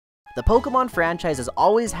The Pokemon franchise has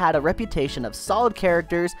always had a reputation of solid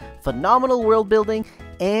characters, phenomenal world building,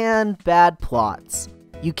 and bad plots.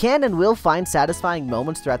 You can and will find satisfying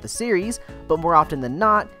moments throughout the series, but more often than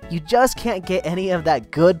not, you just can't get any of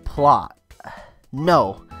that good plot.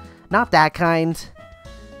 No, not that kind.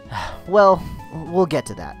 Well, we'll get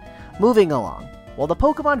to that. Moving along. While the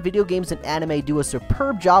Pokemon video games and anime do a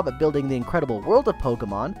superb job at building the incredible world of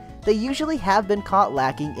Pokemon, they usually have been caught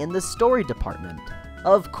lacking in the story department.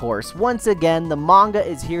 Of course, once again, the manga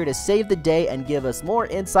is here to save the day and give us more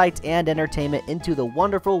insights and entertainment into the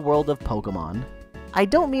wonderful world of Pokemon. I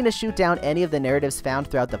don't mean to shoot down any of the narratives found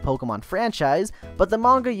throughout the Pokemon franchise, but the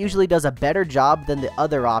manga usually does a better job than the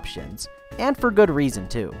other options, and for good reason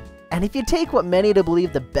too. And if you take what many to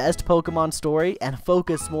believe the best Pokemon story and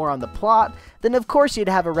focus more on the plot, then of course you'd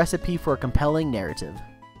have a recipe for a compelling narrative.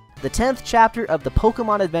 The 10th chapter of the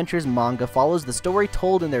Pokemon Adventures manga follows the story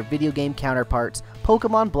told in their video game counterparts,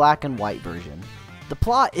 Pokemon Black and White version. The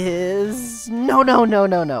plot is...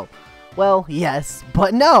 No. Well, yes,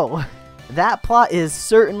 but no! That plot is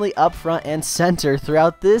certainly up front and center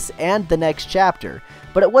throughout this and the next chapter,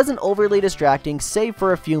 but it wasn't overly distracting save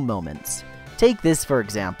for a few moments. Take this for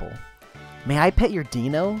example. May I pet your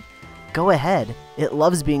Dino? Go ahead, it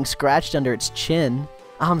loves being scratched under its chin.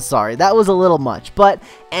 I'm sorry, that was a little much, but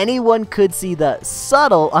anyone could see the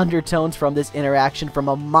subtle undertones from this interaction from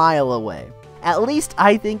a mile away. At least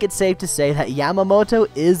I think it's safe to say that Yamamoto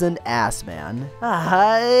is an ass man.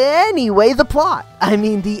 Anyway, the plot. I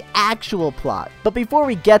mean the actual plot. But before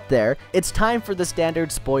we get there, it's time for the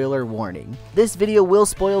standard spoiler warning. This video will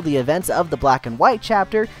spoil the events of the Black and White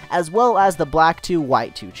chapter, as well as the Black 2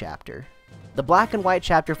 White 2 chapter. The Black and White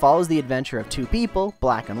chapter follows the adventure of two people,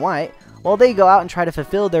 Black and White, while they go out and try to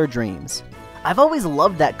fulfill their dreams. I've always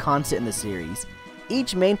loved that concept in the series.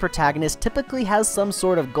 Each main protagonist typically has some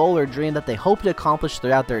sort of goal or dream that they hope to accomplish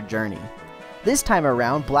throughout their journey. This time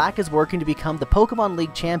around, Black is working to become the Pokemon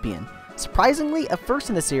League champion, surprisingly a first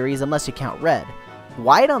in the series unless you count Red.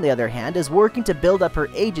 White, on the other hand, is working to build up her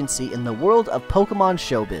agency in the world of Pokemon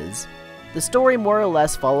showbiz. The story more or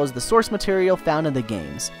less follows the source material found in the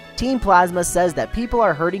games. Team Plasma says that people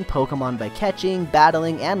are hurting Pokemon by catching,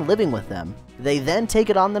 battling, and living with them. They then take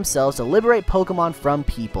it on themselves to liberate Pokemon from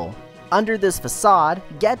people. Under this facade,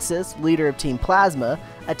 Getsus, leader of Team Plasma,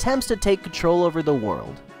 attempts to take control over the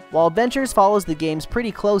world. While Adventures follows the games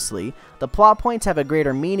pretty closely, the plot points have a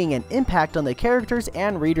greater meaning and impact on the characters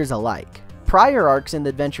and readers alike. Prior arcs in the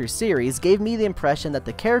Adventures series gave me the impression that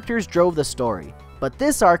the characters drove the story, but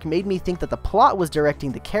this arc made me think that the plot was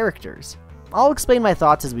directing the characters. I'll explain my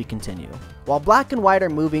thoughts as we continue. While Black and White are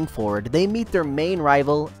moving forward, they meet their main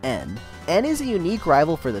rival, N. N is a unique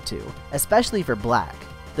rival for the two, especially for Black.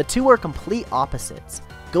 The two are complete opposites.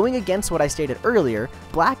 Going against what I stated earlier,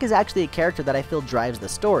 Black is actually a character that I feel drives the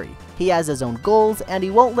story. He has his own goals, and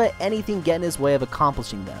he won't let anything get in his way of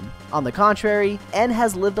accomplishing them. On the contrary, N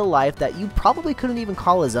has lived a life that you probably couldn't even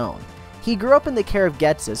call his own. He grew up in the care of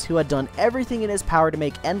Getsus, who had done everything in his power to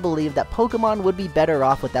make N believe that Pokemon would be better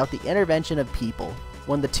off without the intervention of people.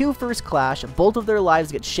 When the two first clash, both of their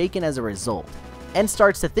lives get shaken as a result. N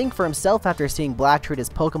starts to think for himself after seeing Black treat his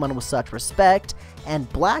Pokemon with such respect,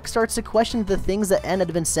 and Black starts to question the things that N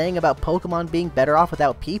had been saying about Pokemon being better off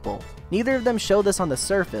without people. Neither of them show this on the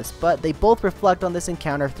surface, but they both reflect on this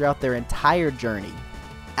encounter throughout their entire journey.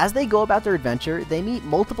 As they go about their adventure, they meet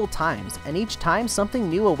multiple times, and each time something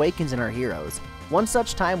new awakens in our heroes. One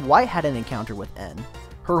such time, White had an encounter with N.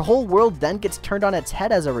 Her whole world then gets turned on its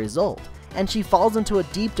head as a result, and she falls into a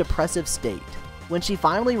deep depressive state. When she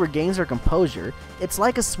finally regains her composure, it's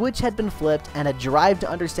like a switch had been flipped and a drive to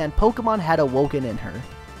understand Pokemon had awoken in her.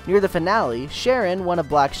 Near the finale, Sharon, one of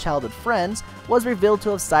Black's childhood friends, was revealed to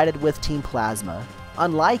have sided with Team Plasma.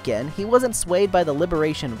 Unlike N, he wasn't swayed by the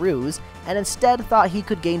Liberation ruse, and instead thought he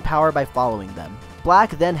could gain power by following them. Black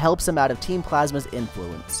then helps him out of Team Plasma's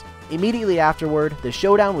influence. Immediately afterward, the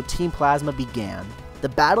showdown with Team Plasma began. The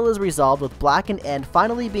battle is resolved with Black and N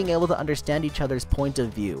finally being able to understand each other's point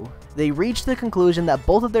of view. They reach the conclusion that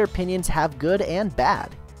both of their opinions have good and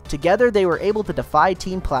bad. Together they were able to defy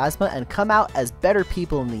Team Plasma and come out as better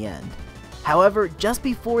people in the end. However, just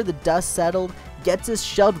before the dust settled, Getsus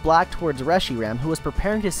shoved Black towards Reshiram, who was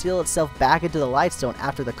preparing to seal itself back into the Lightstone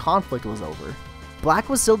after the conflict was over. Black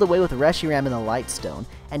was sealed away with Reshiram in the Lightstone,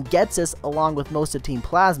 and Getsus, along with most of Team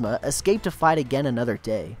Plasma, escaped to fight again another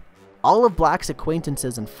day. All of Black's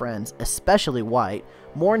acquaintances and friends, especially White,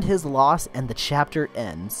 mourned his loss, and the chapter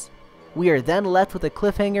ends. We are then left with a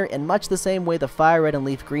cliffhanger in much the same way the Fire Red and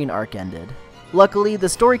Leaf Green arc ended. Luckily, the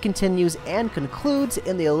story continues and concludes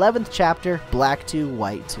in the 11th chapter, Black 2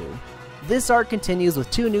 White 2. This arc continues with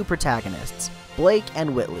two new protagonists, Blake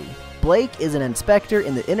and Whitley. Blake is an inspector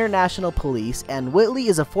in the International Police, and Whitley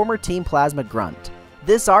is a former Team Plasma grunt.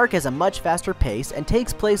 This arc has a much faster pace and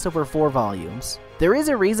takes place over 4 volumes. There is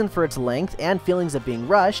a reason for its length and feelings of being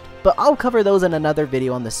rushed, but I'll cover those in another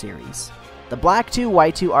video on the series. The Black 2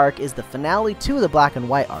 White 2 arc is the finale to the Black and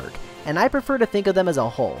White arc, and I prefer to think of them as a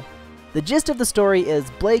whole. The gist of the story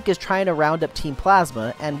is Blake is trying to round up Team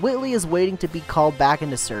Plasma, and Whitley is waiting to be called back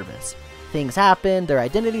into service. Things happen, their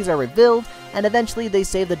identities are revealed, and eventually they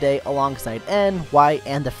save the day alongside N, White,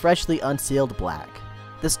 and the freshly unsealed Black.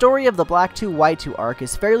 The story of the Black 2 White 2 arc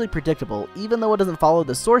is fairly predictable, even though it doesn't follow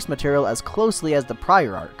the source material as closely as the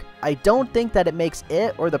prior arc. I don't think that it makes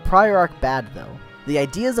it or the prior arc bad though. The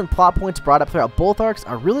ideas and plot points brought up throughout both arcs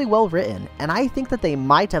are really well written, and I think that they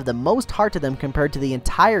might have the most heart to them compared to the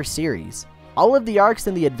entire series. All of the arcs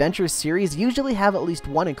in the Adventure series usually have at least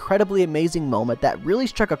one incredibly amazing moment that really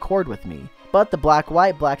struck a chord with me, but the Black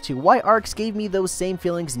 2 White arcs gave me those same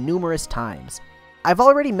feelings numerous times. I've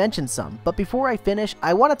already mentioned some, but before I finish,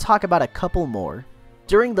 I want to talk about a couple more.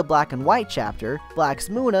 During the Black and White chapter, Black's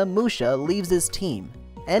Muna, Musha, leaves his team,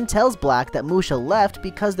 and tells Black that Musha left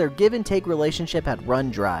because their give-and-take relationship had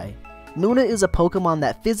run dry. Muna is a Pokemon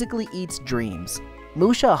that physically eats dreams.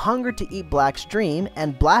 Musha hungered to eat Black's dream,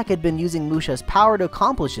 and Black had been using Musha's power to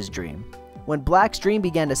accomplish his dream. When Black's dream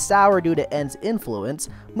began to sour due to N's influence,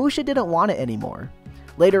 Musha didn't want it anymore.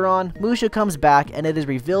 Later on, Musha comes back and it is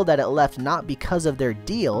revealed that it left not because of their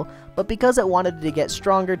deal, but because it wanted to get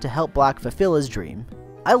stronger to help Black fulfill his dream.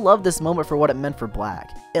 I love this moment for what it meant for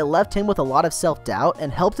Black. It left him with a lot of self-doubt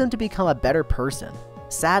and helped him to become a better person.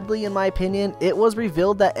 Sadly, in my opinion, it was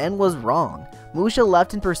revealed that N was wrong. Musha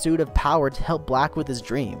left in pursuit of power to help Black with his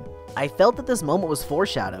dream. I felt that this moment was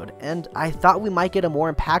foreshadowed, and I thought we might get a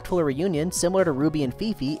more impactful reunion similar to Ruby and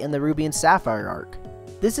Fifi in the Ruby and Sapphire arc.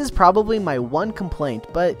 This is probably my one complaint,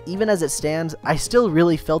 but even as it stands, I still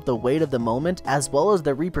really felt the weight of the moment as well as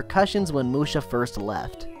the repercussions when Musha first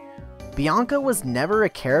left. Bianca was never a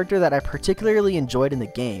character that I particularly enjoyed in the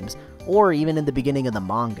games, or even in the beginning of the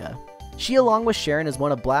manga. She, along with Sharon, is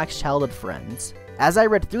one of Black's childhood friends. As I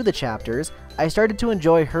read through the chapters, I started to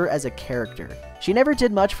enjoy her as a character. She never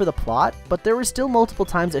did much for the plot, but there were still multiple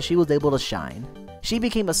times that she was able to shine. She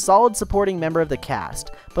became a solid supporting member of the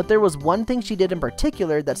cast, but there was one thing she did in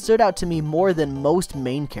particular that stood out to me more than most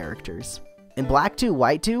main characters. In Black 2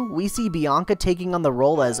 White 2, we see Bianca taking on the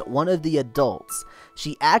role as one of the adults.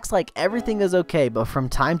 She acts like everything is okay, but from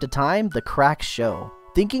time to time, the cracks show.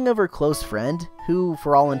 Thinking of her close friend, who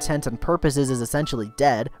for all intents and purposes is essentially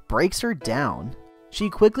dead, breaks her down. She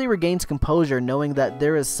quickly regains composure knowing that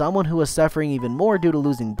there is someone who is suffering even more due to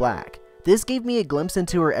losing Black. This gave me a glimpse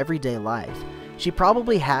into her everyday life. She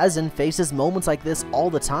probably has and faces moments like this all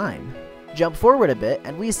the time. Jump forward a bit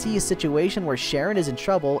and we see a situation where Sharon is in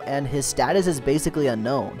trouble and his status is basically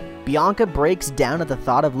unknown. Bianca breaks down at the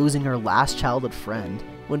thought of losing her last childhood friend.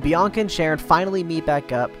 When Bianca and Sharon finally meet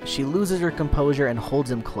back up, she loses her composure and holds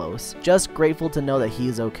him close, just grateful to know that he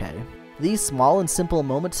is okay. These small and simple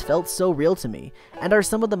moments felt so real to me, and are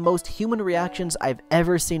some of the most human reactions I've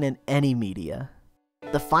ever seen in any media.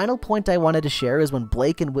 The final point I wanted to share is when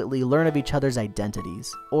Blake and Whitley learn of each other's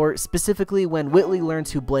identities, or specifically when Whitley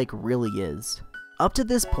learns who Blake really is. Up to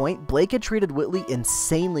this point, Blake had treated Whitley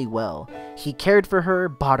insanely well. He cared for her,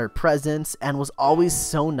 bought her presents, and was always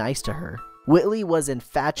so nice to her. Whitley was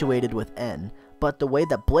infatuated with N, but the way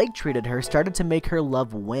that Blake treated her started to make her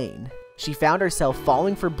love wane. She found herself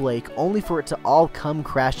falling for Blake only for it to all come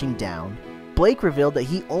crashing down. Blake revealed that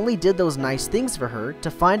he only did those nice things for her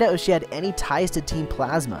to find out if she had any ties to Team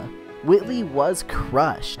Plasma. Whitley was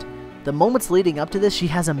crushed. The moments leading up to this, she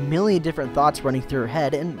has a million different thoughts running through her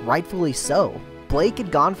head, and rightfully so. Blake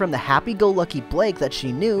had gone from the happy-go-lucky Blake that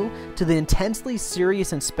she knew to the intensely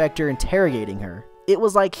serious inspector interrogating her. It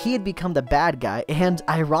was like he had become the bad guy, and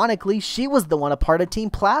ironically, she was the one a part of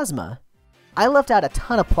Team Plasma. I left out a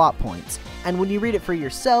ton of plot points, and when you read it for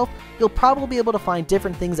yourself, you'll probably be able to find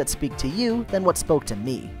different things that speak to you than what spoke to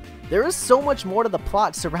me. There is so much more to the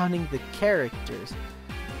plot surrounding the characters.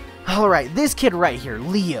 Alright, this kid right here,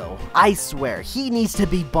 Leo, I swear, he needs to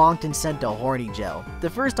be bonked and sent to horny jail. The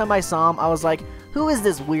first time I saw him, I was like, who is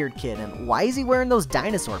this weird kid, and why is he wearing those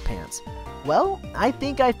dinosaur pants? Well, I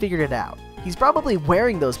think I figured it out. He's probably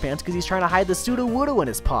wearing those pants because he's trying to hide the Sudowoodo in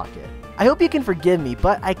his pocket. I hope you can forgive me,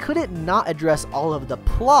 but I couldn't not address all of the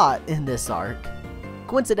plot in this arc.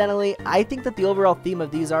 Coincidentally, I think that the overall theme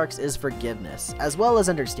of these arcs is forgiveness, as well as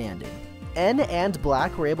understanding. N and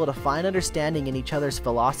Black were able to find understanding in each other's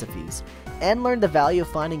philosophies. N learned the value of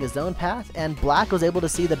finding his own path, and Black was able to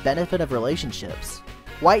see the benefit of relationships.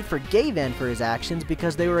 White forgave N for his actions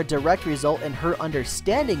because they were a direct result in her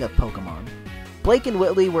understanding of Pokemon. Blake and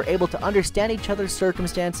Whitley were able to understand each other's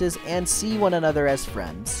circumstances and see one another as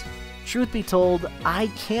friends. Truth be told, I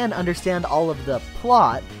can understand all of the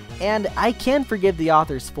plot, and I can forgive the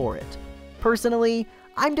authors for it. Personally,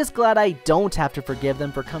 I'm just glad I don't have to forgive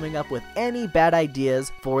them for coming up with any bad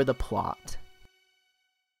ideas for the plot.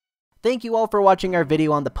 Thank you all for watching our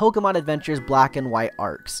video on the Pokemon Adventures Black and White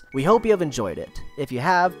arcs. We hope you have enjoyed it. If you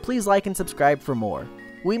have, please like and subscribe for more.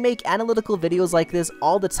 We make analytical videos like this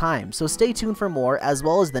all the time, so stay tuned for more, as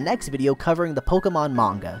well as the next video covering the Pokemon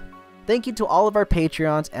manga. Thank you to all of our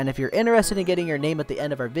Patreons, and if you're interested in getting your name at the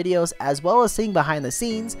end of our videos, as well as seeing behind the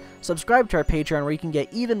scenes, subscribe to our Patreon where you can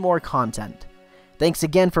get even more content. Thanks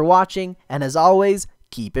again for watching, and as always,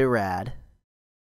 keep it rad.